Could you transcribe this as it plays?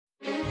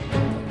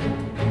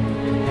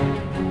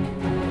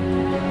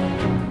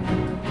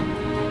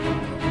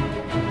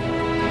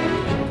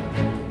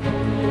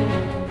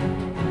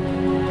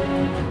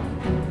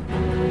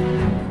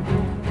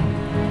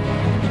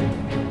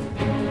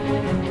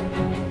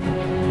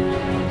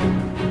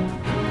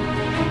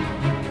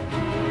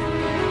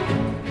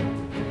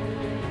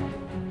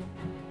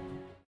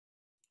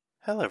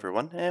Hello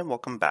everyone and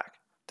welcome back.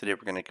 Today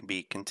we're going to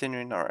be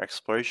continuing our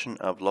exploration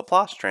of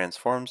Laplace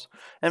transforms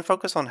and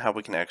focus on how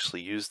we can actually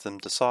use them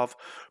to solve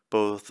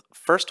both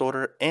first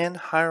order and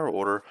higher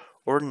order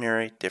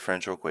ordinary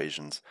differential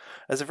equations.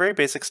 As a very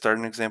basic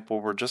starting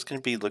example, we're just going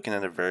to be looking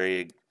at a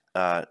very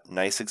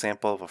nice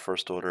example of a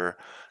first order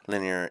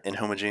linear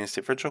inhomogeneous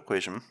differential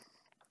equation.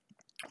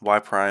 Y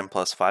prime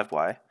plus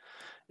 5y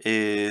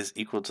is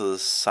equal to the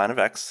sine of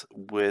x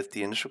with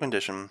the initial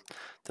condition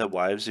that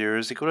y of 0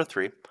 is equal to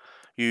 3.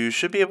 You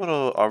should be able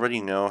to already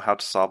know how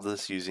to solve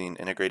this using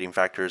integrating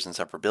factors and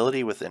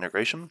separability with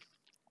integration.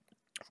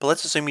 But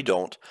let's assume you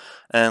don't,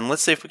 and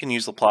let's see if we can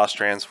use Laplace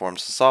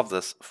transforms to solve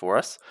this for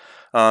us,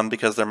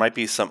 because there might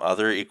be some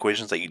other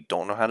equations that you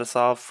don't know how to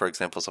solve, for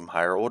example, some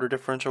higher order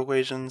differential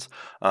equations,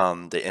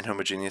 the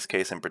inhomogeneous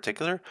case in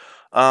particular,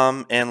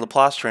 and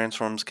Laplace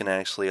transforms can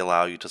actually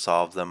allow you to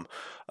solve them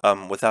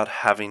without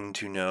having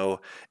to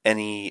know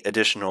any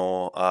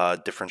additional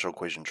differential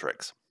equation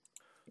tricks.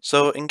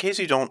 So in case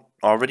you don't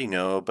already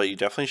know, but you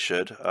definitely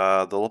should,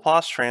 the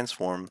Laplace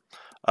transform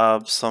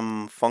of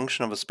some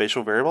function of a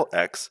spatial variable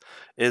x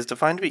is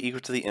defined to be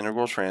equal to the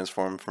integral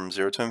transform from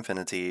 0 to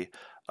infinity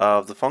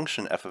of the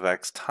function f of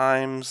x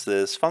times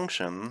this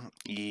function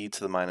e to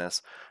the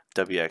minus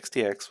wx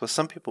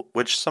dx,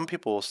 which some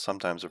people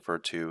sometimes refer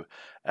to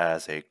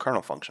as a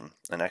kernel function,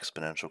 an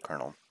exponential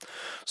kernel.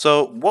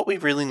 So what we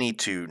really need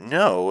to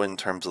know in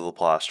terms of the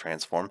Laplace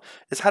transform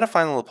is how to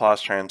find the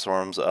Laplace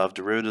transforms of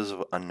derivatives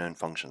of unknown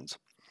functions.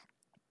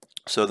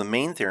 So the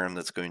main theorem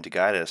that's going to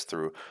guide us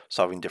through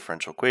solving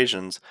differential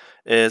equations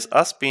is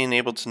us being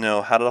able to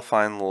know how to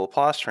find the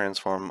Laplace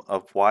transform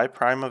of y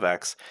prime of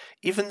x,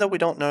 even though we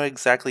don't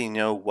exactly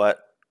know what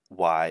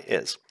y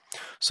is.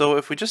 So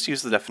if we just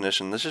use the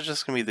definition, this is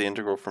just going to be the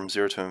integral from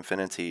 0 to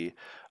infinity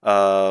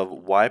of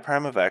y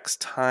prime of x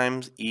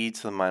times e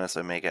to the minus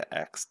omega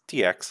x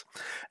dx.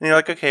 And you're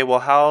like, okay, well,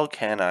 how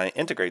can I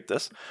integrate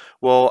this?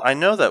 Well, I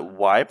know that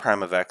y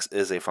prime of x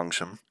is a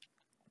function,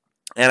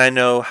 and I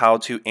know how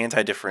to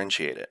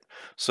anti-differentiate it.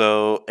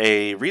 So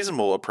a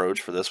reasonable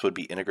approach for this would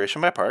be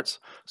integration by parts.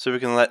 So we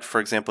can let, for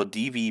example,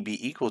 dv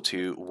be equal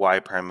to y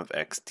prime of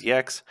x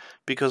dx,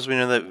 because we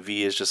know that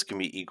v is just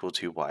going to be equal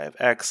to y of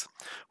x,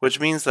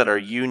 which means that our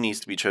u needs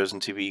to be chosen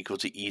to be equal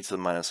to e to the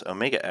minus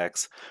omega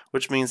x,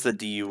 which means that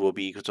du will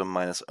be equal to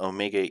minus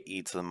omega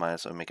e to the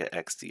minus omega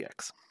x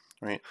dx.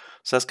 Right?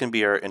 So that's going to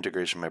be our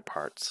integration by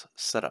parts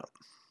setup.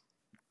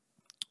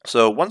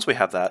 So once we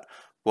have that,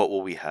 what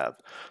will we have?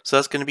 So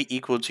that's going to be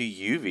equal to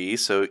uv,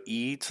 so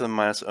e to the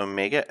minus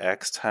omega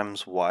x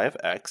times y of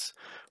x,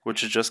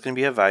 which is just going to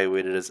be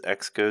evaluated as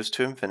x goes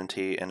to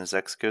infinity and as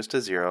x goes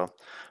to 0,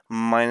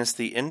 minus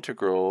the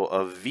integral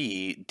of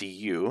v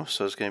du,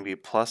 so it's going to be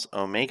plus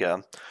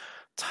omega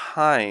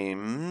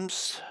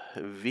times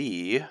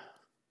v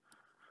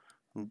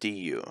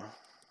du.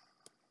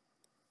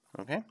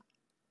 Okay?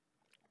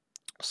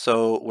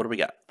 So what do we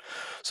got?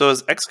 So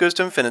as x goes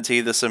to infinity,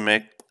 this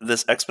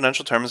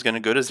exponential term is going to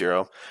go to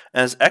 0.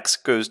 And as x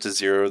goes to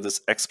 0, this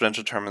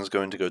exponential term is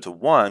going to go to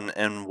 1.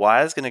 And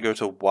y is going to go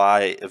to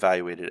y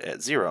evaluated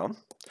at 0.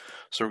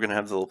 So we're going to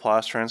have the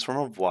Laplace transform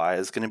of y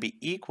is going to be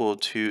equal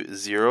to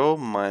 0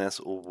 minus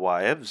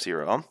y of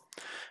 0.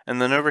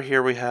 And then over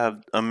here we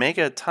have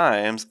omega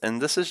times, and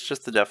this is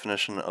just the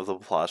definition of the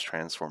Laplace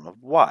transform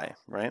of y,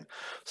 right?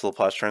 So the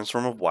Laplace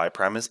transform of y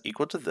prime is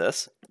equal to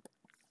this.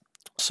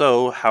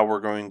 So how we're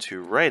going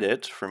to write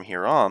it from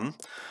here on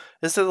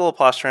is that the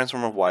Laplace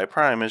transform of y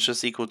prime is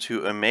just equal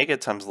to omega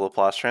times the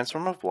Laplace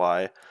transform of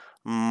y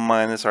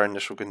minus our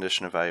initial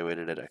condition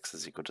evaluated at x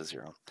is equal to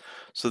 0.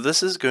 So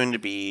this is going to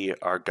be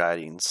our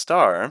guiding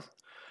star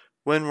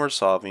when we're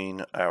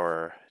solving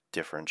our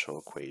differential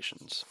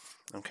equations.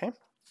 Okay?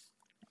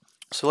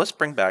 So let's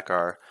bring back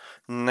our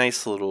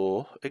nice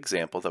little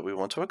example that we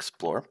want to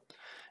explore.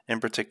 In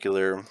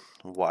particular,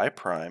 y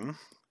prime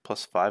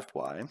plus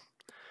 5y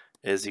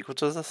is equal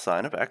to the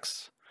sine of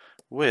x,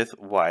 with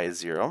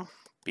y0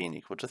 being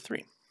equal to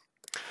 3.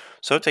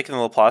 So taking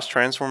the Laplace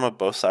transform of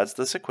both sides of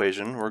this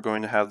equation, we're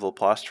going to have the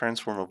Laplace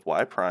transform of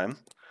y prime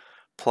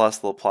plus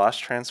the Laplace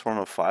transform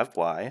of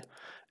 5y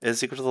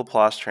is equal to the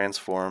Laplace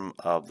transform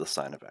of the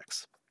sine of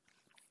x.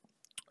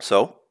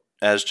 So,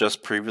 as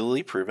just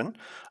previously proven,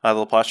 the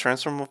Laplace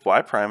transform of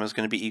y prime is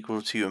going to be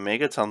equal to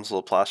omega times the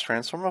Laplace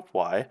transform of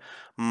y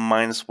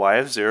minus y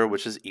of 0,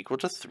 which is equal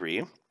to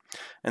 3.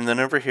 And then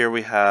over here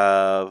we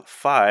have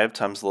 5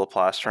 times the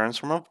Laplace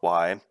transform of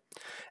y.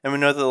 And we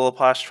know that the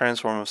Laplace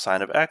transform of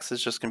sine of x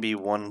is just going to be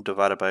 1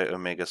 divided by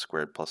omega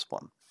squared plus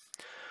 1.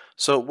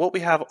 So what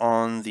we have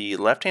on the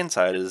left-hand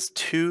side is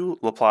 2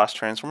 Laplace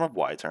transform of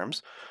y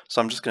terms.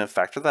 So I'm just going to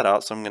factor that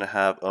out. So I'm going to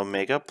have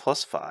omega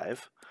plus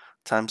 5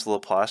 times the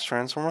Laplace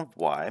transform of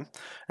y.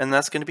 And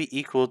that's going to be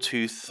equal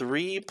to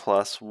 3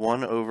 plus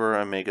 1 over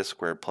omega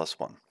squared plus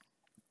 1.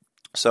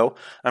 So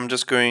I'm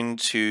just going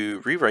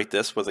to rewrite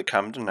this with a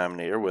common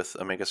denominator with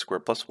omega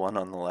squared plus 1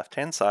 on the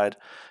left-hand side,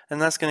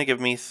 and that's going to give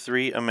me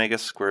 3 omega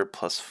squared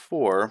plus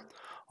 4,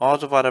 all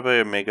divided by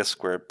omega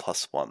squared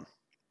plus 1.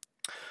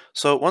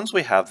 So once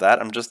we have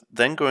that, I'm just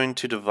then going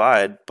to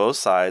divide both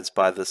sides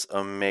by this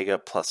omega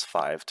plus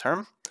 5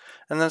 term,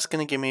 and that's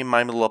going to give me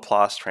my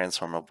Laplace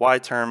transform of y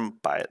term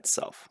by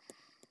itself.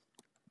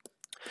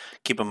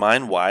 Keep in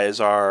mind y is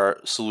our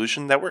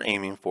solution that we're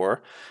aiming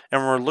for,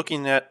 and we're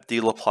looking at the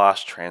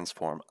Laplace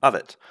transform of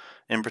it.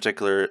 In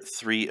particular,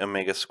 3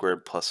 omega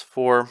squared plus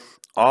 4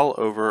 all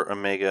over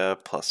omega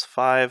plus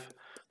 5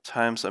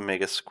 times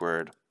omega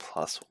squared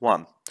plus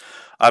 1.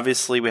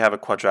 Obviously, we have a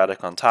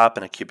quadratic on top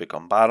and a cubic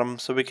on bottom,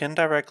 so we can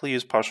directly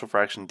use partial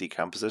fraction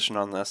decomposition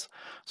on this.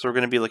 So we're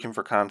going to be looking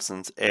for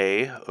constants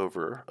a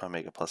over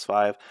omega plus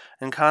 5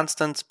 and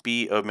constants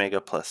b omega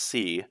plus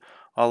c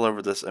all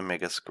over this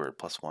omega squared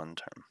plus 1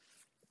 term.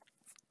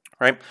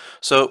 Right?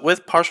 So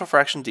with partial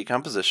fraction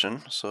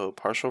decomposition,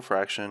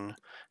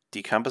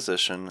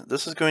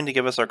 this is going to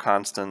give us our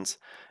constants.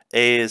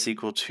 A is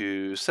equal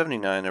to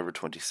 79 over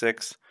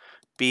 26,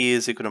 b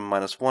is equal to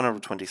minus 1 over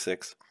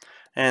 26,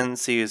 and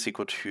c is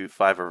equal to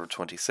 5 over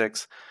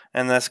 26,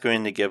 and that's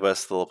going to give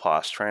us the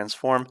Laplace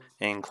transform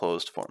in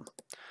closed form.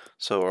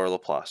 So our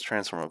Laplace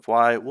transform of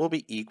y will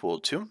be equal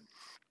to,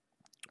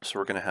 so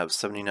we're going to have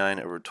 79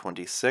 over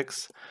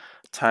 26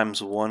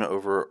 times 1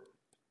 over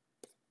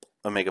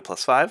omega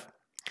plus 5,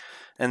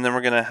 and then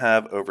we're going to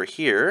have over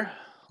here,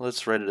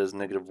 let's write it as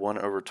negative 1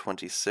 over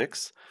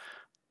 26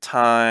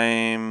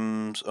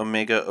 times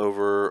omega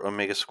over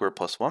omega squared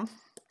plus 1,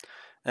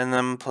 and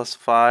then plus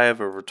 5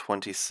 over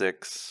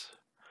 26,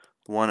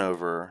 1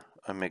 over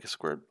omega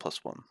squared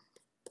plus 1.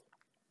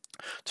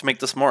 To make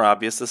this more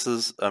obvious, this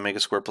is omega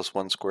squared plus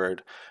 1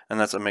 squared, and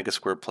that's omega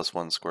squared plus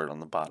 1 squared on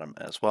the bottom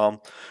as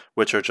well,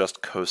 which are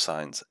just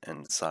cosines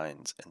and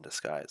sines in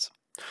disguise.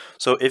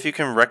 So if you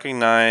can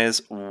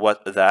recognize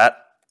what that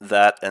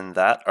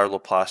are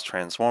Laplace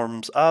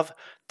transforms of,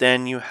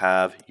 then you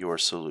have your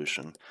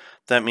solution.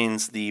 That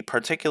means the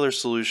particular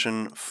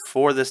solution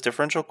for this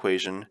differential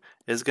equation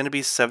is going to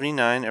be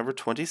 79 over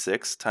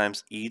 26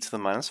 times e to the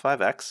minus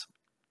 5x.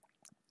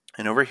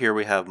 And over here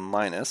we have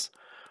minus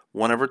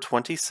 1 over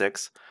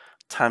 26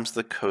 times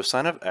the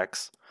cosine of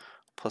x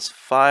plus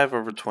 5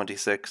 over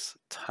 26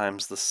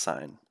 times the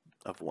sine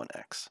of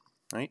 1x,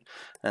 right?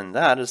 And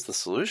that is the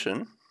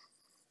solution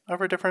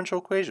of our differential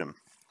equation.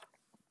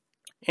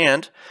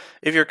 And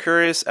if you're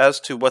curious as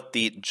to what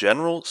the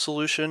general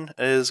solution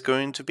is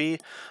going to be,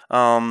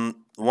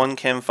 one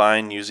can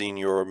find using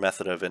your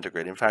method of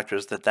integrating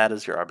factors that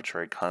is your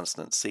arbitrary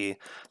constant c.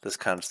 This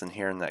constant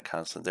here and that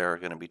constant there are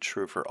going to be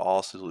true for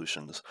all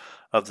solutions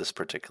of this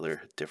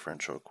particular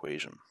differential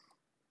equation.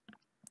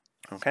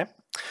 Okay.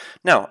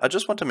 Now, I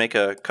just want to make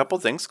a couple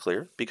things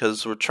clear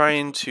because we're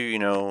trying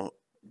to,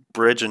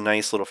 bridge a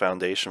nice little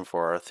foundation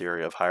for our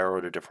theory of higher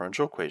order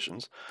differential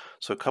equations.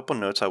 So a couple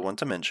notes I want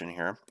to mention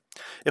here.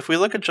 If we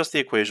look at just the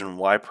equation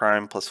y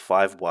prime plus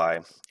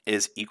 5y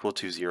is equal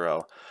to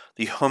 0,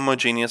 the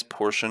homogeneous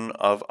portion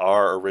of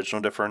our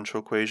original differential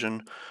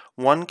equation,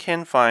 one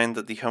can find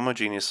that the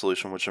homogeneous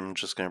solution, which I'm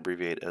just going to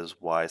abbreviate as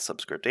y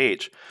subscript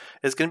h,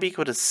 is going to be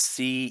equal to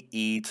c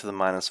e to the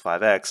minus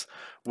 5x,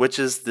 which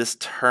is this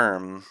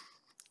term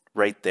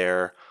right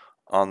there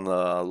on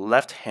the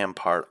left-hand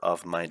part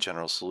of my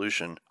general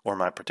solution, or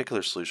my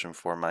particular solution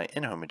for my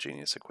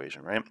inhomogeneous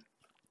equation, right?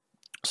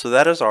 So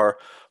that is our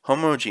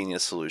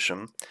homogeneous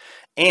solution.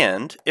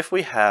 And if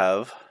we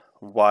have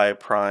y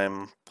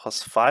prime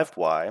plus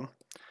 5y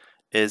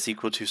is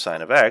equal to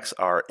sine of x,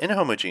 our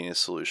inhomogeneous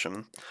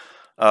solution,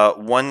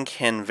 one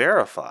can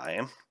verify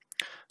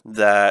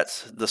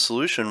that the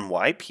solution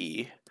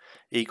yp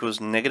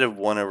equals negative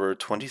 1 over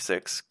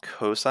 26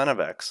 cosine of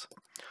x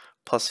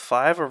plus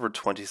 5 over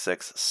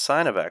 26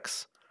 sine of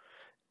x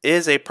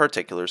is a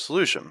particular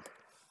solution.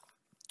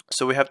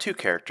 So we have two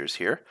characters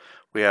here.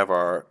 We have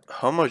our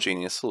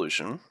homogeneous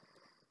solution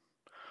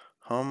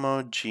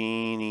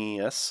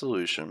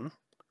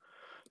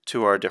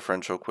to our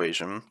differential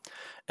equation,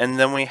 and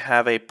then we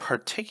have a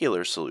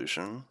particular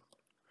solution.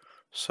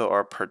 So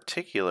our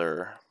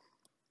particular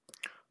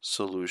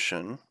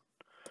solution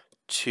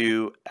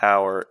to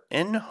our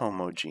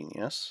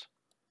inhomogeneous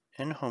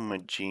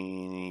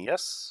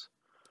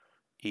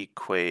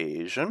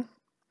equation.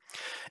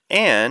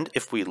 And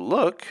if we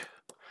look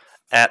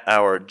at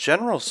our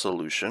general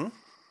solution,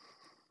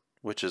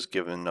 which is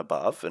given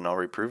above, and I'll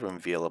reprove them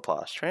via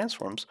Laplace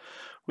transforms,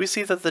 we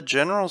see that the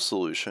general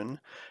solution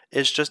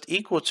is just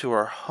equal to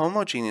our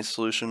homogeneous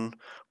solution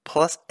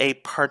plus a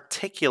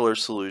particular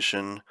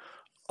solution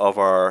of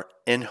our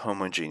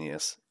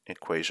inhomogeneous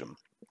equation.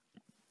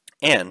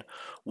 And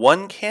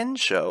one can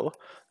show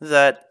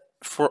that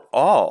for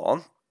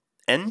all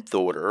nth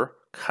order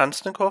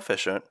constant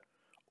coefficient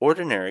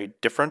ordinary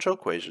differential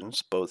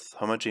equations, both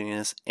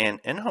homogeneous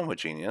and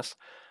inhomogeneous,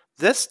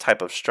 this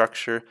type of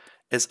structure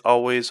is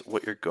always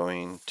what you're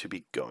going to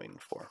be going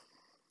for,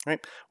 right?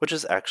 Which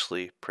is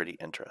actually pretty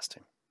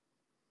interesting.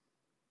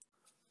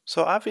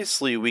 So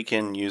obviously we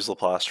can use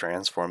Laplace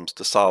transforms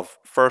to solve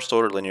first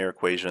order linear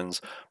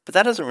equations, but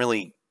that doesn't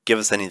really give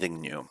us anything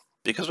new.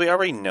 because we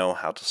already know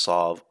how to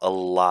solve a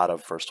lot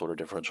of first-order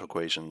differential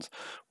equations,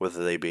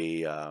 whether they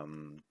be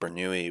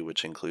Bernoulli,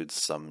 which includes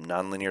some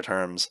nonlinear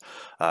terms,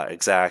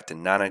 exact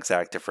and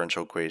non-exact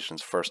differential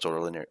equations, first-order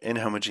linear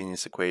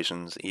inhomogeneous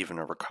equations, even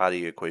a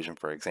Riccati equation,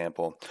 for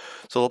example.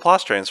 So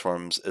Laplace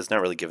transforms is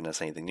not really giving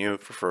us anything new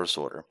for first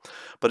order.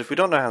 But if we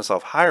don't know how to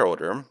solve higher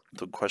order,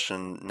 the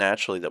question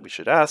naturally that we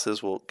should ask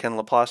is, well, can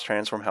Laplace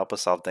transform help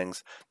us solve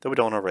things that we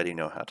don't already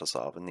know how to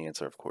solve? And the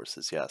answer, of course,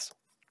 is yes.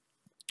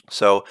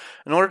 So,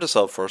 in order to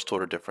solve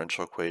first-order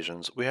differential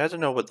equations, we had to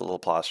know what the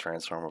Laplace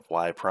transform of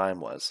y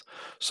prime was.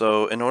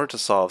 So, in order to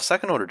solve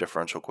second-order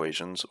differential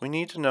equations, we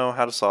need to know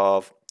how to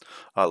solve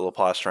the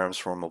Laplace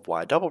transform of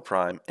y double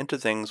prime into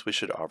things we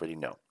should already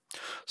know.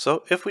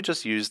 So, if we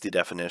just use the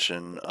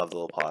definition of the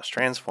Laplace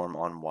transform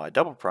on y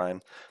double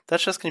prime,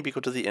 that's just going to be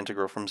equal to the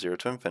integral from 0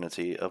 to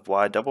infinity of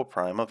y double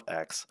prime of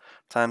x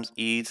times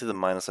e to the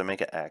minus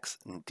omega x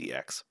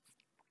dx.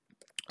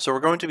 So we're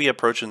going to be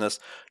approaching this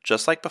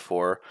just like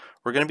before.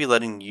 We're going to be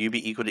letting u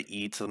be equal to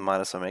e to the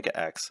minus omega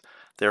x.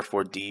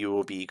 Therefore, du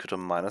will be equal to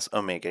minus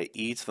omega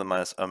e to the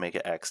minus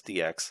omega x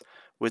dx,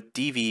 with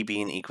dv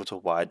being equal to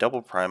y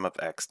double prime of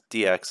x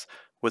dx,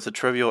 with the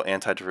trivial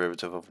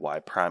antiderivative of y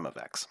prime of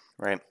x,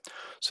 right?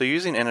 So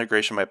using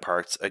integration by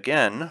parts,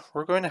 again,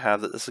 we're going to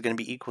have that this is going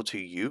to be equal to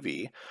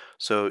uv,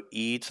 so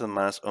e to the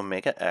minus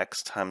omega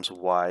x times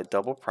y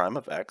double prime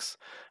of x,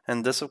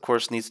 and this of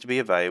course needs to be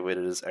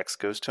evaluated as x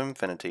goes to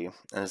infinity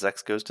and as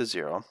x goes to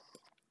 0,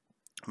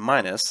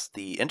 minus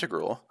the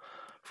integral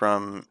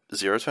from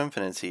 0 to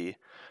infinity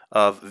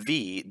of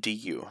v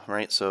du,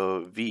 right?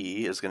 So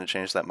v is going to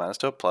change that minus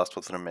to a plus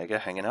with an omega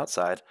hanging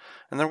outside,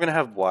 and then we're going to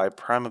have y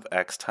prime of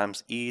x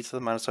times e to the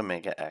minus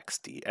omega x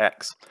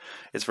dx.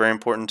 It's very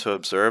important to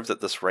observe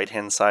that this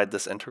right-hand side,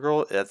 this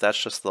integral,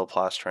 that's just the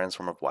Laplace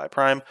transform of y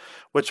prime,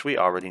 which we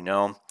already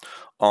know.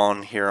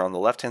 On here on the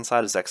left-hand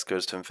side, as x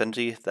goes to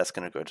infinity, that's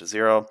going to go to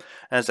 0,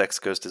 and as x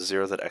goes to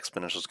 0, that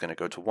exponential is going to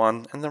go to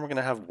 1, and then we're going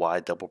to have y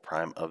double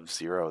prime of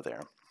 0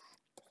 there.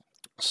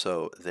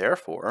 So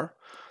therefore,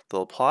 the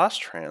Laplace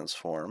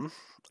transform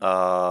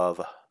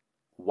of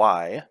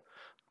y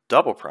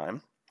double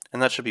prime,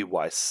 and that should be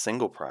y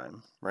single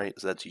prime, right?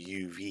 So that's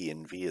uv,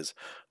 and v is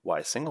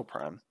y single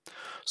prime.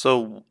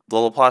 So the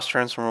Laplace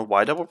transform of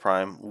y double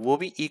prime will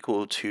be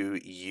equal to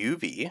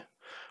uv,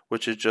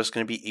 which is just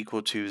going to be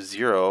equal to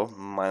 0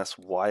 minus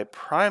y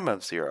prime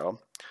of 0,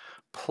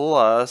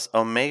 plus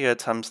omega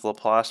times the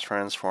Laplace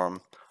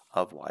transform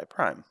of y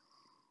prime.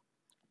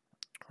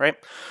 Right?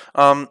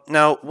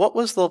 Now, what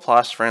was the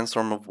Laplace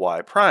transform of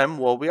y prime?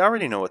 Well, we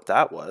already know what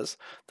that was.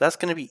 That's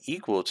going to be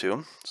equal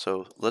to,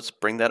 so let's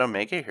bring that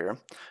omega here,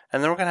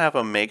 and then we're going to have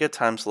omega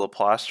times the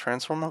Laplace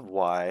transform of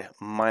y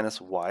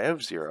minus y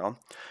of 0, and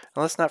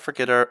let's not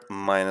forget our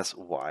minus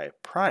y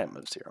prime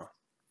of 0.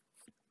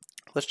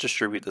 Let's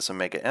distribute this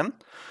omega m.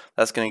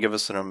 That's going to give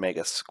us an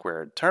omega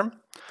squared term,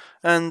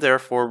 and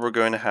therefore we're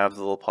going to have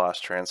the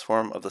Laplace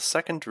transform of the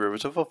second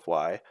derivative of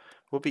y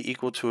will be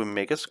equal to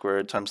omega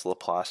squared times the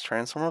Laplace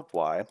transform of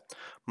y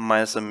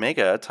minus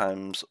omega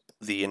times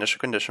the initial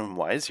condition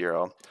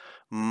y0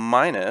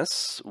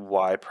 minus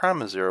y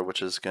prime of 0,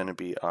 which is going to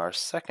be our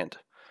second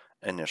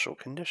initial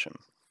condition.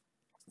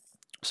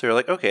 So you're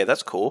like, okay,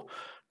 that's cool.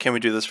 Can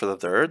we do this for the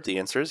third? The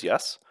answer is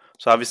yes.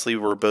 So obviously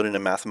we're building a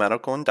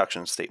mathematical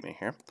induction statement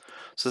here.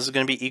 So this is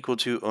going to be equal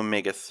to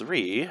omega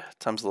 3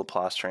 times the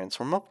Laplace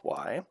transform of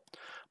y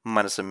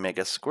minus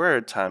omega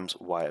squared times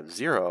y of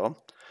 0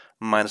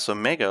 minus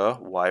omega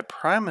y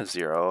prime of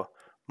 0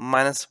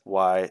 minus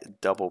y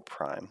double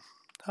prime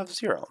of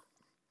 0.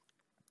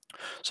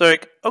 So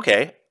like,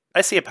 okay, I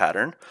see a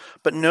pattern,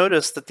 but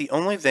notice that the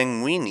only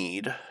thing we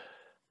need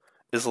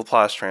is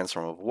Laplace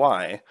transform of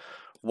y.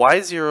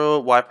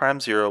 y0, y prime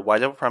 0, y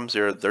double prime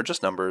 0, they're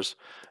just numbers,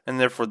 and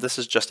therefore this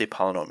is just a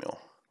polynomial,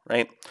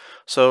 right?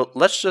 So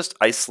let's just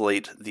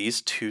isolate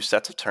these two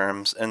sets of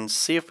terms and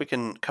see if we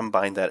can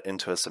combine that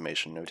into a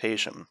summation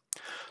notation.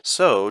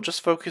 So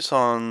just focusing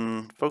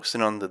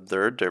on the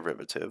third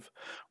derivative.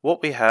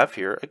 What we have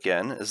here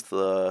again is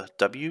the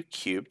w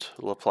cubed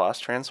Laplace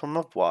transform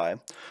of y,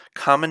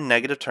 common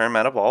negative term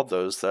out of all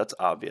those, that's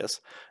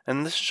obvious,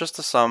 and this is just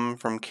a sum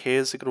from k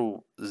is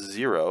equal to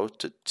 0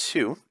 to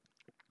 2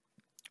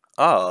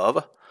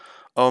 of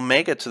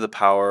omega to the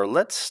power,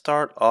 let's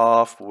start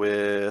off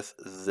with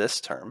this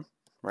term,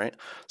 right?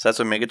 So that's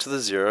omega to the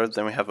 0,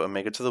 then we have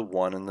omega to the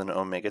 1, and then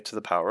omega to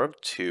the power of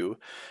 2.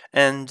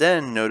 And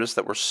then notice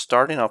that we're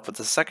starting off with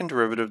the second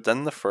derivative,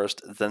 then the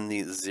first, then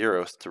the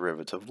 0th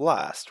derivative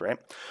last, right?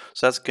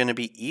 So that's going to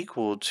be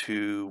equal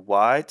to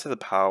y to the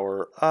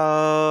power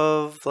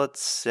of,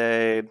 let's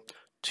say,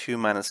 2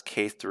 minus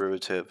kth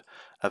derivative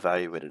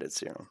evaluated at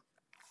 0.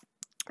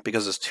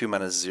 Because it's 2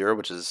 minus 0,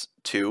 which is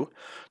 2,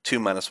 2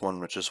 minus 1,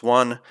 which is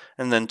 1,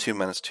 and then 2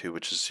 minus 2,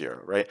 which is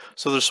 0, right?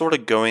 So they're sort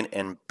of going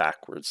in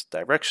backwards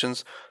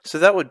directions. So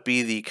that would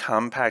be the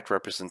compact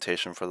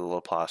representation for the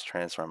Laplace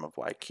transform of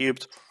y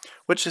cubed,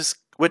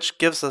 which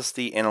gives us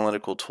the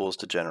analytical tools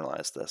to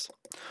generalize this.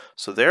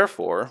 So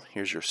therefore,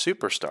 here's your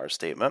superstar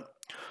statement.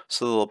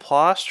 So the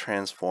Laplace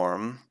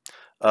transform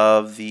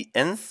of the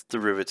nth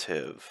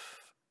derivative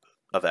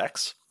of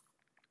x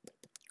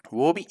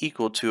will be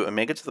equal to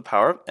omega to the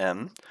power of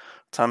n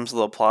times the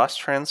Laplace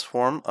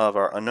transform of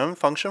our unknown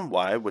function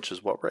y, which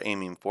is what we're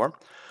aiming for,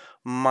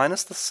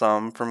 minus the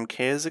sum from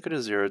k is equal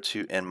to 0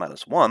 to n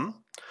minus 1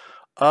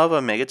 of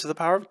omega to the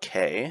power of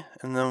k,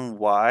 and then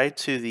y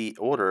to the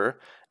order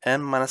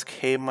n minus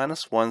k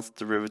minus 1th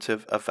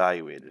derivative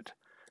evaluated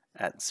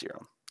at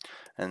 0.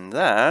 And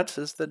that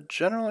is the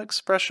general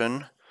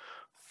expression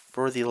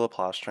for the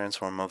Laplace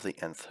transform of the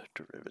nth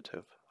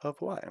derivative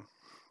of y.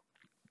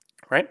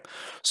 Right?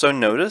 So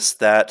notice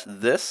that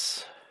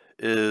this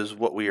is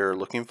what we are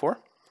looking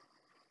for.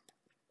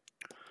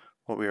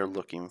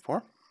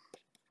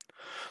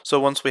 So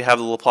once we have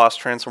the Laplace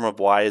transform of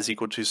y is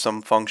equal to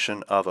some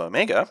function of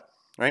omega,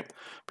 right?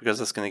 Because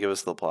that's going to give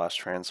us the Laplace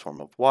transform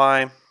of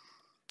y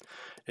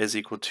is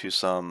equal to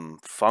some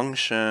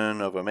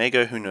function of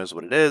omega, who knows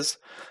what it is.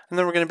 And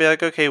then we're going to be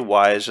like, okay,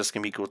 y is just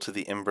going to be equal to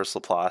the inverse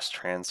Laplace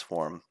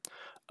transform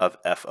of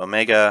f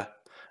omega,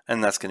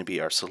 and that's going to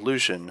be our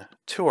solution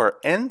to our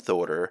nth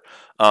order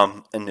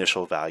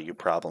initial value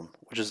problem,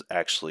 which is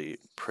actually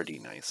pretty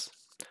nice.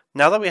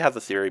 Now that we have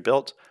the theory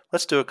built,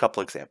 let's do a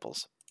couple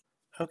examples.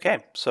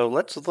 Okay, so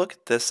let's look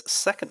at this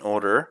second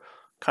order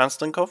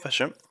constant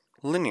coefficient,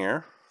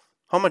 linear,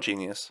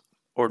 homogeneous,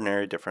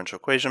 ordinary differential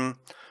equation,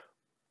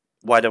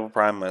 y double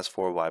prime minus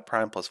 4y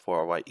prime plus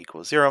 4y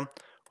equals 0,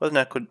 with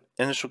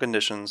initial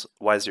conditions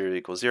y0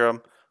 equals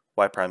 0,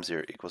 y prime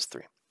 0 equals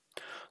 3.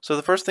 So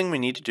the first thing we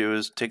need to do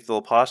is take the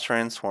Laplace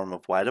transform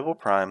of y double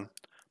prime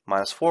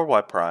minus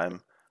 4y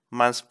prime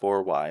minus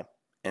 4y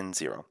and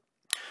 0.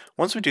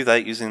 Once we do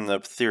that using the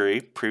theory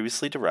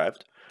previously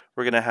derived,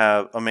 we're going to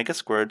have omega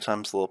squared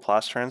times the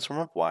Laplace transform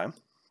of y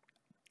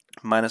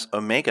minus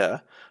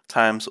omega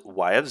times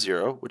y of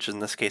 0, which in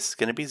this case is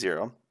going to be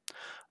 0,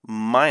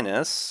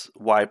 minus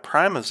y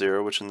prime of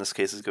 0, which in this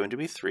case is going to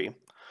be 3.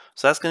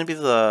 So that's going to be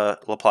the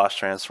Laplace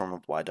transform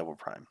of y double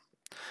prime.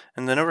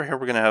 And then over here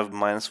we're going to have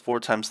minus 4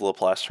 times the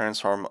Laplace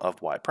transform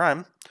of y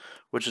prime,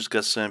 which is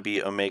just going to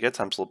be omega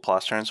times the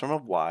Laplace transform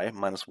of y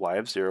minus y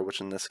of 0,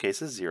 which in this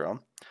case is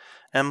 0,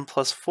 and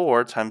plus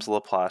 4 times the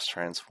Laplace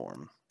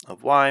transform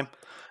of y,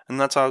 and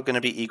that's all going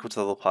to be equal to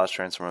the Laplace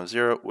transform of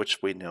 0,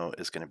 which we know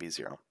is going to be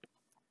 0.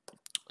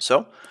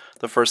 So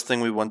the first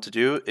thing we want to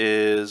do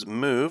is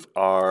move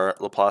our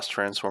Laplace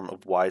transform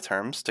of y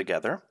terms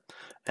together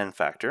and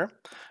factor,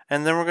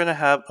 and then we're going to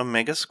have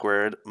omega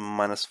squared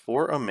minus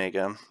 4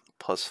 omega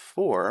plus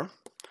 4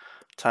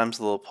 times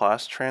the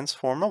Laplace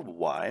transform of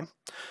y,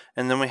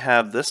 and then we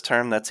have this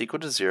term that's equal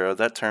to 0,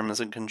 that term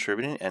isn't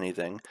contributing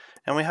anything,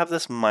 and we have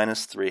this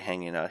minus 3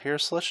 hanging out here,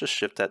 so let's just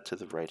shift that to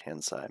the right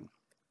hand side.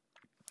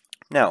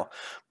 Now,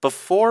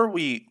 before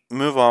we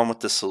move on with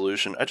the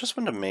solution, I just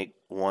want to make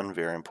one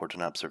very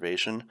important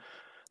observation.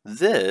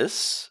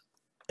 This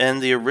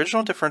and the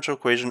original differential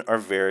equation are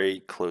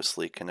very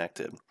closely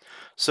connected.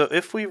 So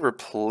if we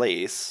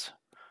replace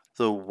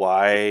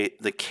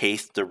the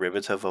kth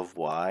derivative of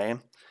y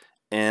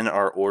in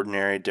our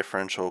ordinary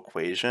differential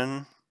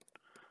equation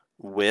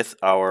with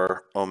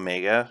our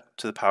omega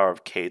to the power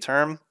of k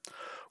term,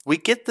 we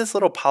get this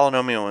little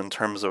polynomial in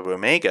terms of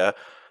omega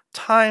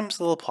times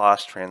the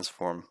Laplace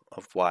transform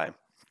of y.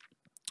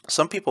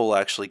 Some people will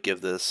actually give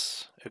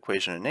this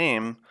equation a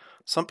name.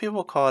 Some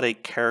people call it a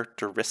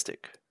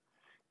characteristic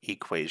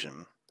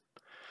equation,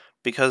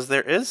 because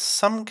there is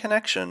some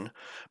connection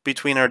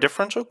between our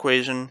differential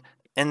equation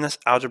and this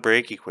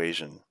algebraic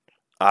equation.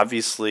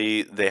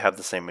 Obviously, they have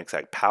the same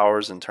exact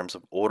powers in terms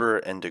of order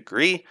and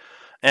degree,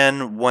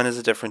 and one is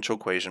a differential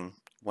equation,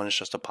 one is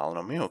just a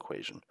polynomial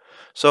equation.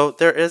 So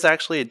there is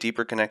actually a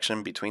deeper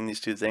connection between these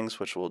two things,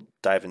 which we'll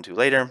dive into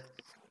later,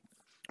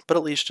 but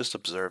at least just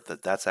observe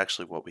that that's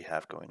actually what we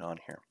have going on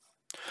here.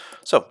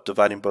 So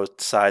dividing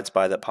both sides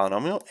by that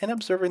polynomial and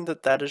observing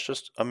that that is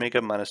just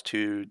omega minus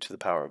 2 to the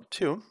power of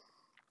 2,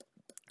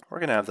 we're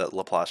going to have that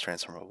Laplace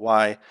transform of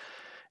y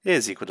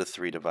is equal to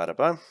 3 divided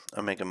by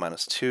omega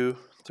minus 2,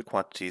 the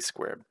quantity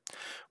squared,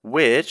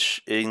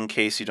 which, in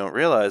case you don't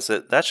realize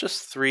it, that's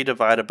just 3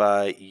 divided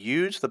by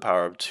u to the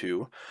power of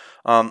 2,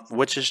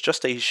 which is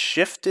just a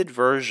shifted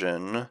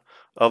version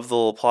of the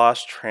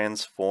Laplace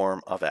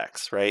transform of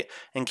x, right?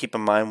 And keep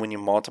in mind, when you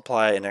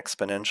multiply an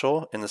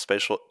exponential in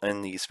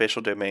the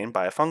spatial domain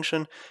by a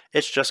function,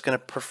 it's just going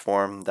to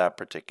perform that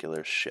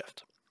particular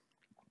shift.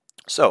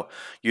 So,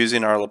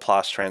 using our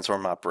Laplace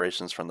transform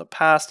operations from the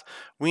past,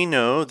 we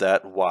know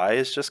that y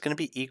is just going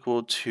to be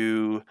equal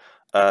to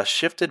a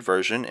shifted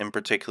version, in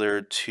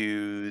particular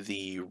to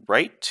the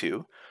right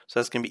 2. So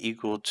that's going to be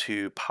equal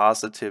to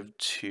positive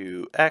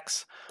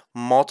 2x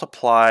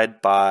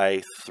multiplied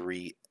by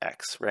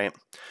 3x, right?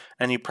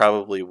 And you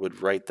probably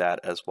would write that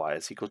as y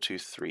is equal to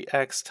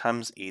 3x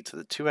times e to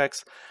the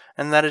 2x,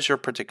 and that is your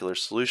particular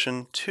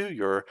solution to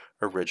your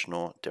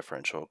original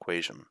differential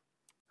equation.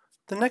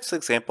 The next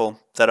example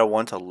that I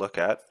want to look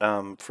at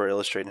for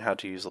illustrating how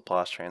to use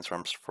Laplace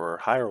transforms for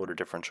higher order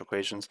differential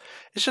equations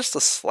is just a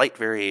slight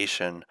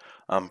variation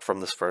from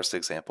this first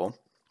example.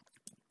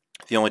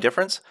 The only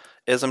difference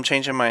is I'm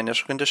changing my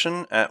initial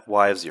condition at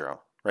y of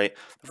 0. right?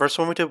 The first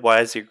one we did y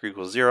is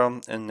equal to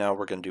 0, and now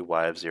we're going to do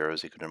y of 0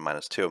 is equal to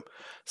minus 2.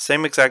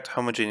 Same exact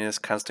homogeneous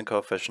constant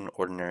coefficient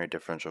ordinary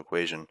differential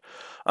equation,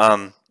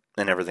 and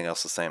everything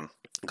else the same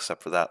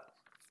except for that.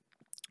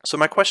 So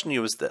my question to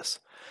you is this.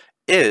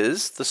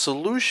 Is the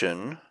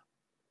solution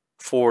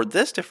for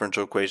this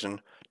differential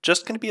equation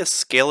just going to be a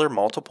scalar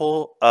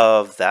multiple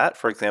of that?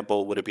 For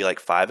example, would it be like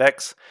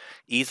 5x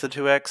e to the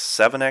 2x,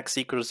 7x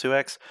equal to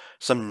 2x,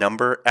 some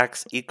number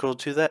x equal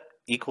to that,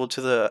 equal to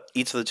the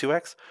e to the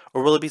 2x?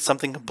 Or will it be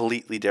something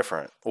completely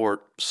different,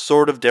 or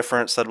sort of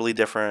different, subtly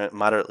different,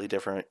 moderately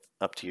different,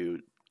 up to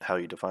you how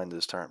you define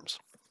those terms?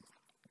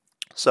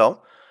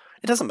 So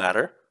it doesn't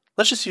matter.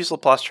 Let's just use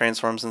Laplace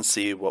transforms and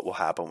see what will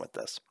happen with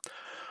this.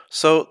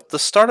 So the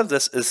start of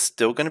this is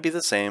still going to be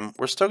the same.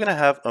 We're still going to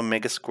have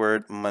omega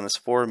squared minus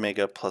 4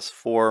 omega plus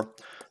 4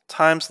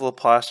 times the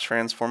Laplace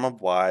transform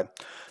of y.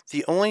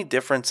 The only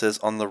difference is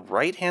on the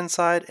right-hand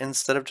side,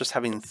 instead of just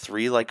having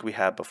 3 like we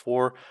had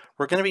before,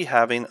 we're going to be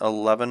having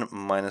 11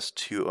 minus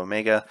 2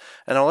 omega,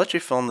 and I'll let you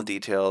fill in the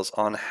details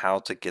on how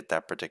to get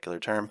that particular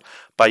term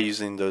by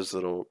using those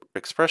little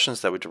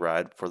expressions that we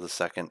derived for the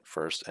second,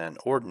 first, and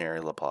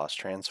ordinary Laplace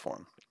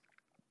transform.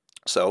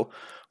 So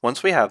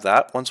once we have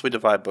that, once we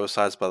divide both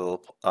sides by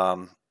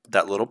the,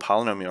 that little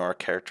polynomial, our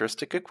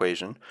characteristic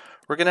equation,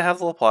 we're going to have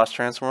the Laplace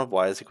transform of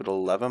y is equal to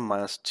 11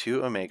 minus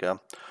 2 omega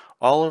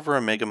all over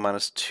omega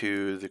minus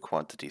 2 the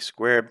quantity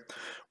squared,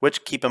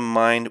 which, keep in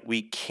mind,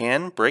 we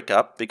can break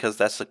up because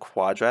that's a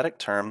quadratic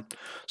term.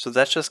 So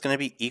that's just going to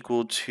be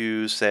equal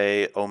to,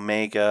 say,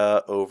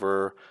 omega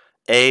over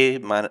a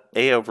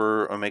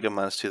over omega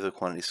minus 2 the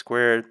quantity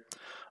squared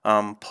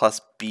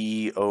plus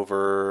b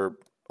over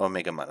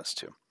omega minus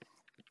 2.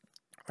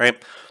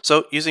 Right?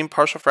 So using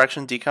partial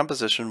fraction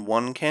decomposition,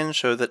 one can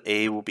show that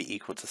a will be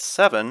equal to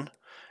 7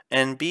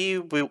 and b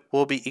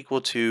will be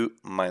equal to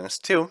minus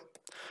 2,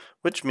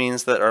 which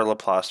means that our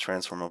Laplace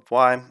transform of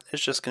y is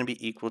just going to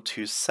be equal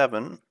to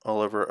 7 all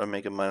over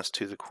omega minus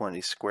 2 the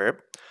quantity squared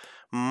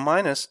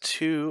minus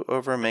 2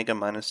 over omega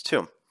minus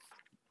 2.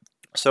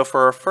 So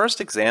for our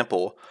first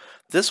example,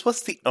 this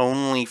was the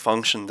only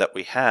function that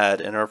we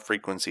had in our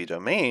frequency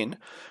domain.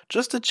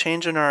 Just a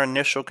change in our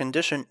initial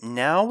condition,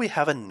 now we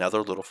have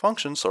another little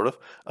function sort of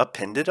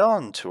appended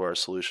on to our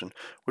solution,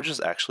 which is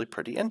actually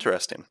pretty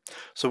interesting.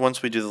 So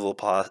once we do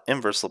the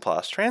inverse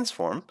Laplace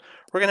transform,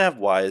 we're going to have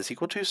y is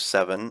equal to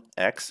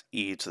 7x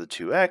e to the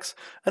 2x,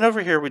 and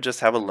over here we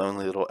just have a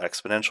lonely little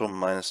exponential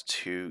minus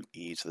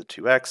 2e to the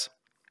 2x.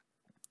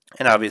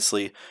 And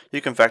obviously,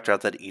 you can factor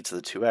out that e to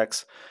the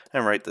 2x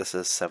and write this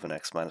as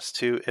 7x minus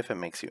 2 if it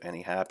makes you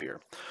any happier.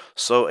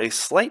 So a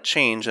slight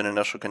change in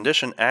initial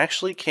condition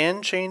actually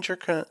can change your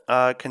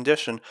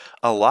condition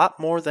a lot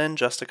more than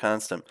just a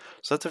constant.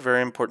 So that's a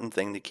very important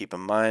thing to keep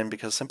in mind,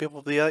 because some people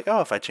will be like,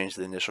 oh, if I change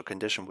the initial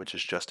condition, which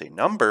is just a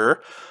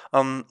number,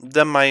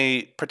 then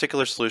my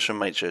particular solution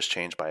might just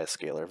change by a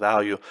scalar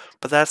value.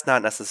 But that's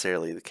not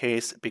necessarily the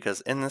case,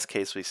 because in this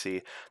case we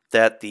see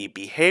that the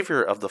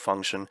behavior of the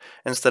function,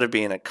 instead of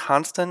being a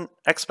constant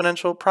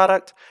exponential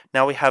product,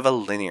 now we have a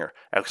linear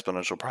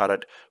exponential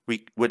product,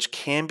 which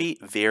can be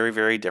very,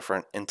 very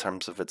different in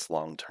terms of its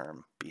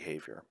long-term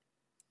behavior.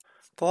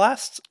 The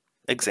last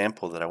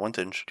example that I want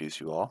to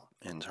introduce you all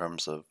in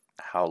terms of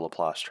how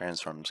Laplace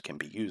transforms can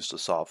be used to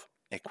solve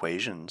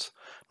equations,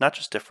 not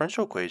just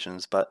differential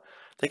equations, but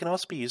they can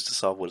also be used to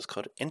solve what is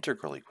called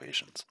integral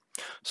equations.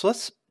 So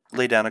let's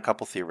lay down a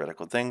couple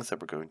theoretical things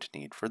that we're going to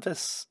need for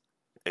this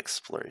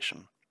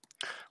exploration.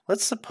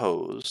 Let's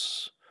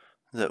suppose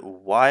that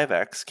y of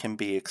x can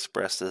be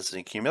expressed as an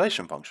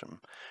accumulation function,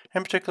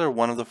 in particular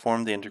one of the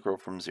form the integral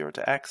from 0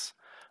 to x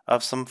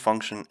of some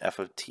function f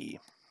of t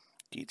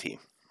dt.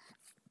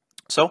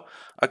 So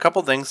a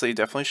couple things that you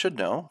definitely should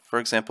know. For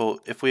example,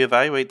 if we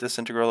evaluate this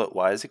integral at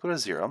y is equal to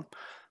 0,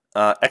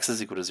 x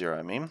is equal to 0,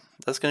 I mean,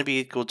 that's going to be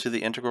equal to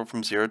the integral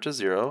from 0 to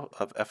 0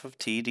 of f of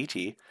t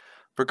dt,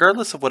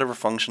 regardless of whatever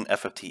function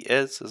f of t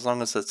is. As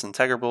long as it's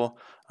integrable,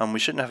 we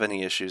shouldn't have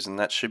any issues, and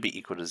that should be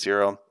equal to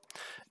 0.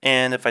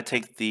 And if I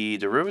take the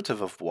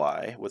derivative of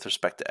y with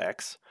respect to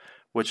x,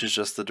 which is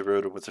just the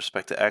derivative with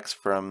respect to x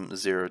from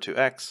 0 to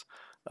x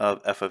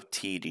of f of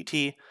t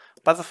dt,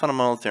 by the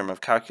fundamental theorem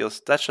of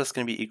calculus, that's just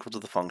going to be equal to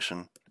the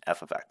function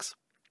f of x.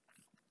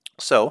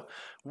 So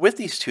with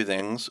these two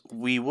things,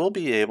 we will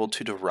be able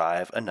to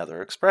derive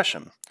another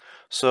expression.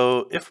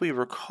 So if we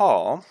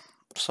recall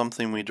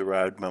something we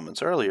derived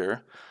moments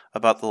earlier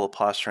about the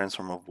Laplace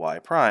transform of y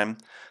prime,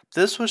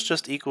 this was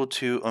just equal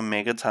to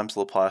omega times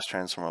the Laplace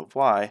transform of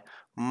y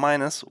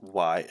minus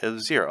y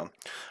of 0.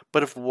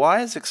 But if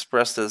y is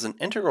expressed as an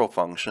integral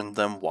function,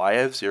 then y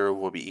of 0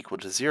 will be equal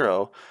to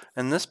 0,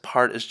 and this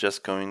part is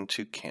just going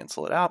to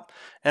cancel it out,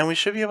 and we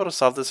should be able to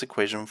solve this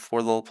equation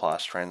for the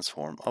Laplace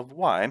transform of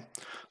y.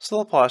 So the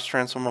Laplace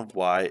transform of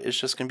y is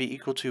just going to be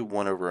equal to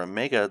 1 over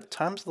omega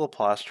times the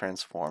Laplace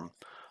transform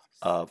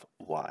of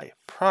y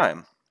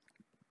prime.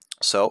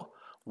 So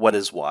what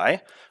is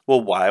y?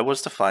 Well, y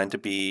was defined to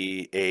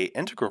be an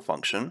integral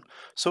function,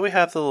 so we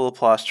have the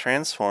Laplace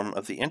transform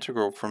of the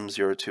integral from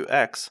 0 to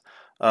x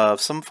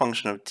of some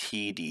function of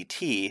t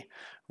dt,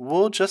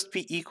 will just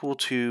be equal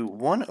to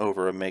 1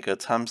 over omega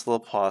times the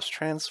Laplace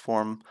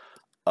transform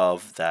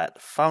of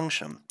that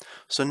function.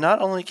 So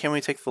not only can we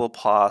take the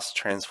Laplace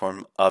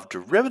transform of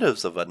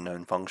derivatives of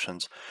unknown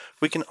functions,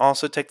 we can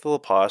also take the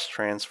Laplace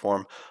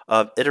transform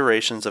of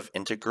iterations of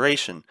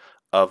integration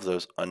of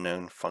those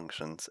unknown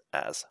functions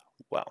as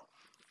well.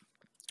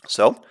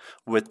 So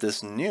with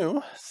this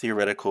new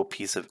theoretical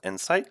piece of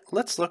insight,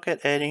 let's look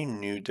at a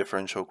new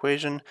differential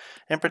equation,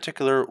 in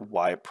particular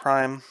y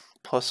prime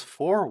plus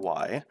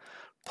 4y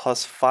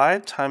plus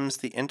 5 times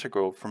the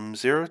integral from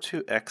 0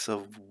 to x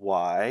of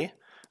y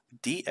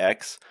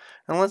dx,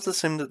 and let's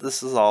assume that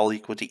this is all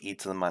equal to e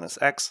to the minus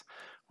x,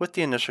 with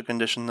the initial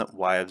condition that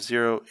y of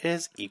 0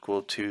 is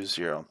equal to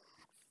 0.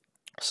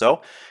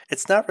 So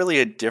it's not really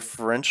a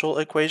differential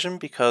equation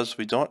because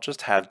we don't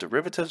just have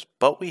derivatives,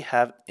 but we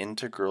have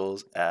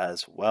integrals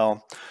as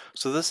well.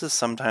 So this is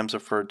sometimes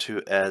referred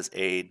to as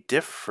a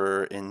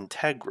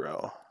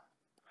differ-integro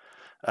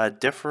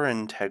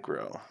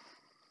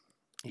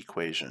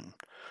equation,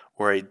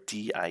 or a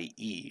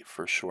DIE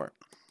for short.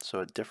 So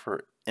a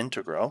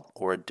differ-integral,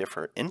 or a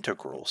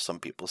differ-integral, some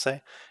people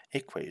say,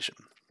 equation.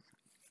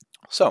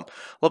 So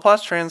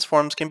Laplace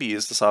transforms can be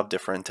used to solve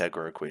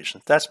differ-integral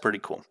equations. That's pretty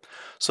cool.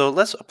 So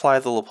let's apply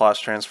the Laplace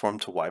transform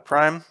to y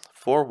prime,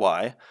 for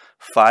y,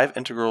 5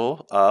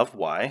 integral of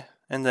y,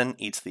 and then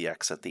e to the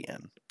x at the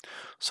end.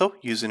 So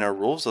using our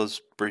rules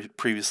as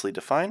previously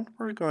defined,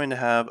 we're going to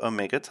have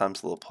omega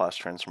times the Laplace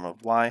transform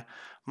of y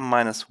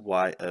minus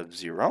y of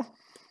 0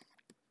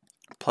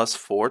 plus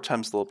 4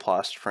 times the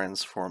Laplace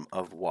transform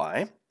of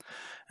y,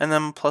 and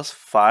then plus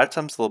 5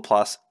 times the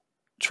Laplace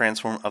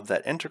transform of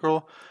that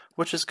integral,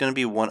 which is going to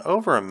be 1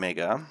 over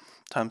omega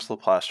times the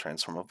Laplace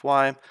transform of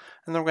y, and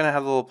then we're going to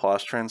have the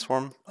Laplace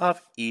transform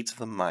of e to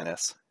the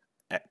minus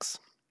x.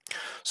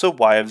 So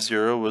y of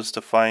 0 was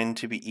defined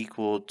to be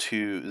equal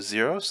to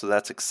 0, so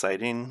that's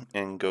exciting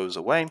and goes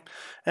away.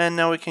 And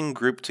now we can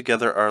group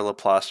together our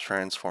Laplace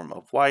transform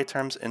of y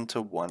terms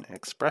into one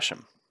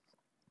expression.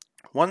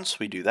 Once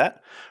we do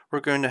that, we're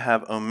going to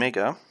have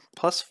omega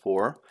plus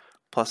 4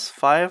 plus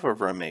 5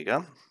 over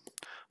omega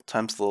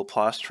times the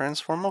Laplace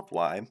transform of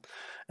y,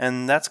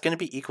 and that's going to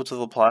be equal to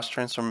the Laplace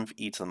transform of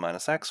e to the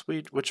minus x,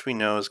 which we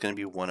know is going to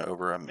be 1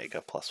 over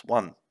omega plus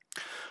 1.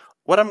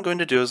 What I'm going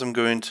to do is I'm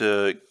going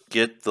to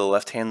get the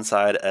left-hand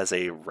side as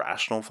a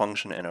rational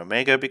function in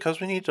omega because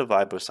we need to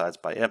divide both sides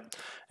by it,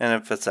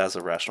 and if it's as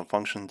a rational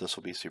function, this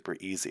will be super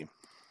easy.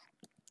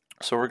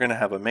 So we're going to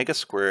have omega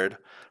squared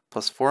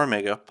plus 4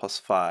 omega plus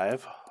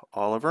 5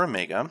 all over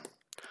omega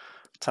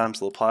times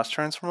the Laplace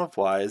transform of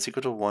y is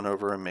equal to 1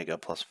 over omega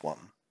plus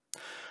 1.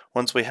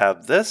 Once we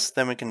have this,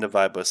 then we can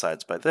divide both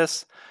sides by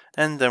this,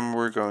 and then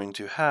we're going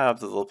to have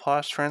the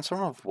Laplace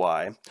transform of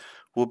y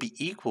will be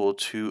equal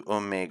to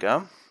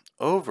omega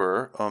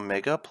over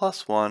omega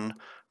plus 1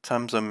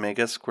 times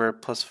omega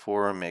squared plus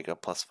 4 omega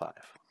plus 5.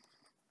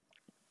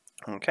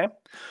 Okay,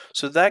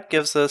 so that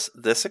gives us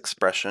this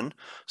expression.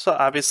 So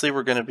obviously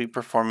we're going to be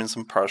performing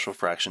some partial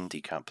fraction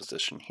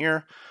decomposition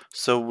here.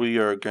 So we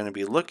are going to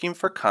be looking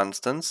for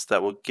constants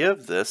that will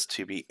give this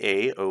to be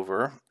a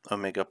over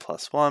omega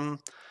plus 1,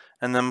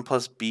 and then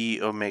plus b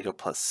omega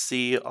plus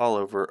c all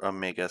over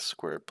omega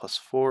squared plus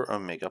 4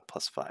 omega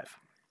plus 5.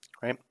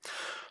 Right?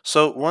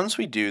 So once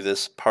we do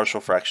this partial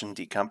fraction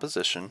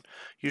decomposition,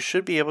 you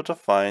should be able to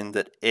find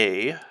that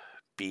a,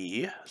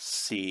 b,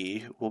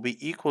 c will be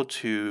equal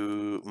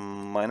to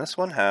minus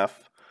 1/2,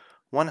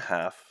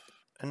 1/2,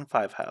 and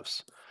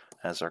 5/2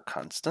 as our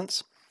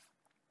constants.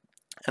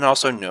 And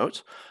also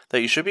note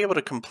that you should be able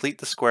to complete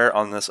the square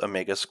on this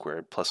omega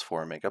squared plus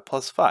 4 omega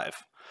plus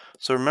 5.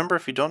 So remember,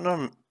 if you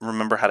don't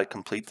remember how to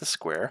complete the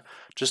square,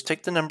 just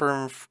take the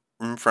number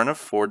in front of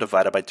 4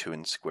 divided by 2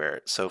 and square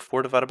it. So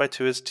 4 divided by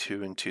 2 is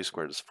 2, and 2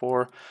 squared is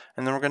 4.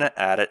 And then we're going to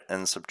add it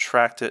and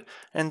subtract it.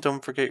 And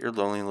don't forget your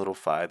lonely little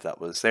 5 that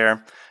was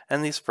there.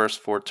 And these first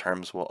 4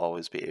 terms will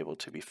always be able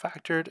to be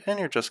factored. And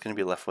you're just going to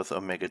be left with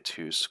omega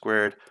 2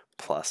 squared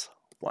plus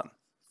 1.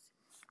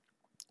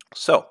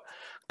 So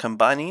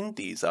combining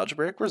these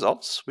algebraic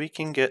results, we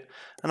can get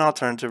an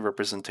alternative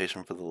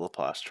representation for the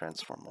Laplace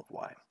transform of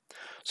y.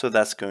 So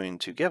that's going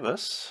to give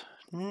us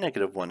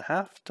negative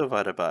 1/2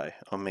 divided by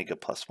omega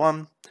plus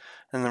 1,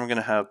 and then we're going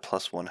to have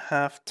plus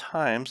 1/2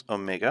 times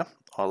omega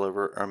all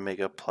over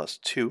omega plus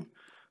 2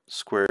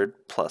 squared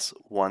plus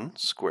 1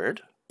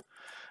 squared,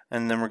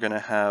 and then we're going to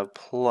have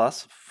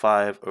plus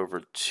 5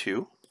 over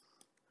 2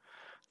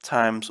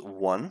 times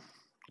 1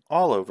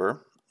 all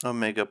over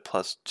omega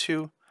plus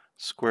 2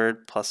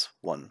 squared plus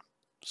 1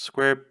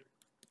 squared,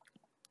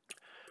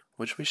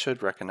 which we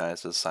should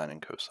recognize as sine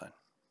and cosine.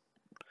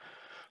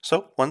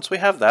 So once we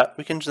have that,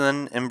 we can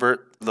then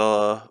invert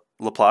the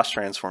Laplace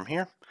transform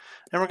here,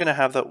 and we're going to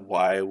have that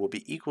y will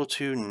be equal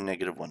to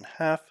negative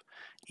 1/2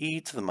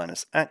 e to the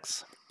minus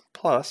x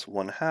plus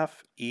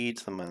 1/2 e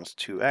to the minus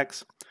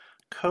 2x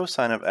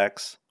cosine of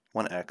x,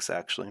 1x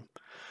actually,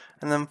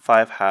 and then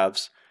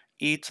 5/2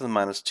 e to the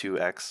minus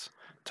 2x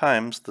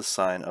times the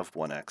sine of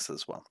 1x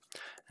as well.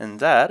 And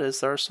that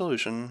is our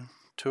solution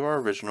to our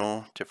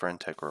original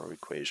differential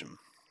equation.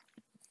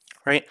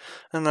 right?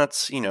 And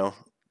that's,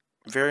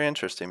 very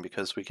interesting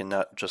because we can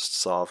not just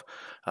solve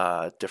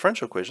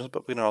differential equations,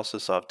 but we can also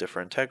solve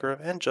differ-integro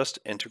and just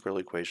integral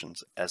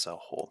equations as a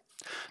whole.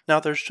 Now,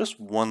 there's just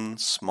one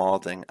small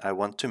thing I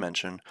want to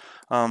mention.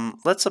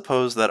 Let's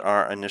suppose that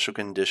our initial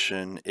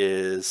condition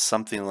is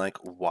something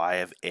like y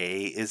of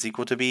a is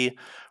equal to b,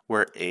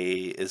 where a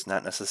is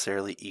not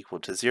necessarily equal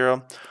to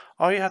 0.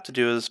 All you have to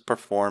do is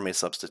perform a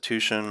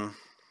substitution,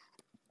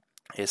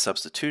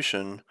 to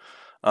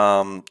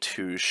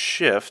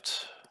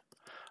shift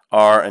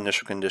our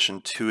initial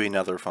condition to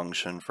another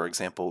function. For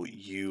example,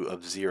 u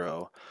of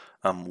 0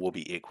 will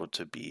be equal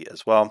to b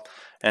as well,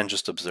 and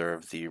just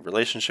observe the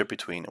relationship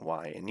between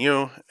y and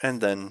u, and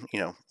then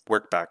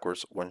work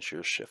backwards once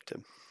you're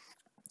shifted.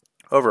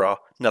 Overall,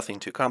 nothing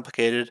too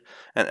complicated,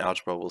 and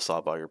algebra will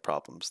solve all your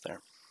problems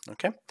there.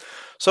 Okay,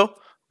 so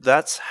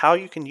that's how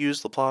you can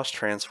use Laplace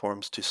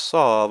transforms to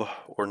solve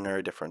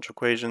ordinary differential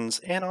equations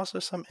and also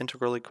some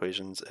integral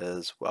equations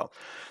as well.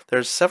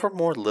 There's several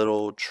more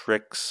little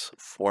tricks,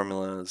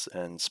 formulas,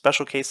 and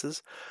special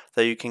cases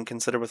that you can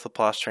consider with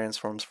Laplace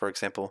transforms. For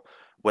example,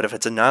 what if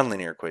it's a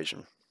nonlinear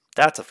equation?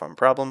 That's a fun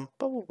problem,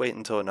 but we'll wait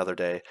until another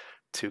day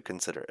to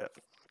consider it.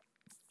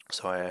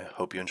 So I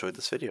hope you enjoyed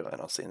this video,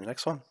 and I'll see you in the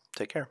next one.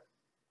 Take care.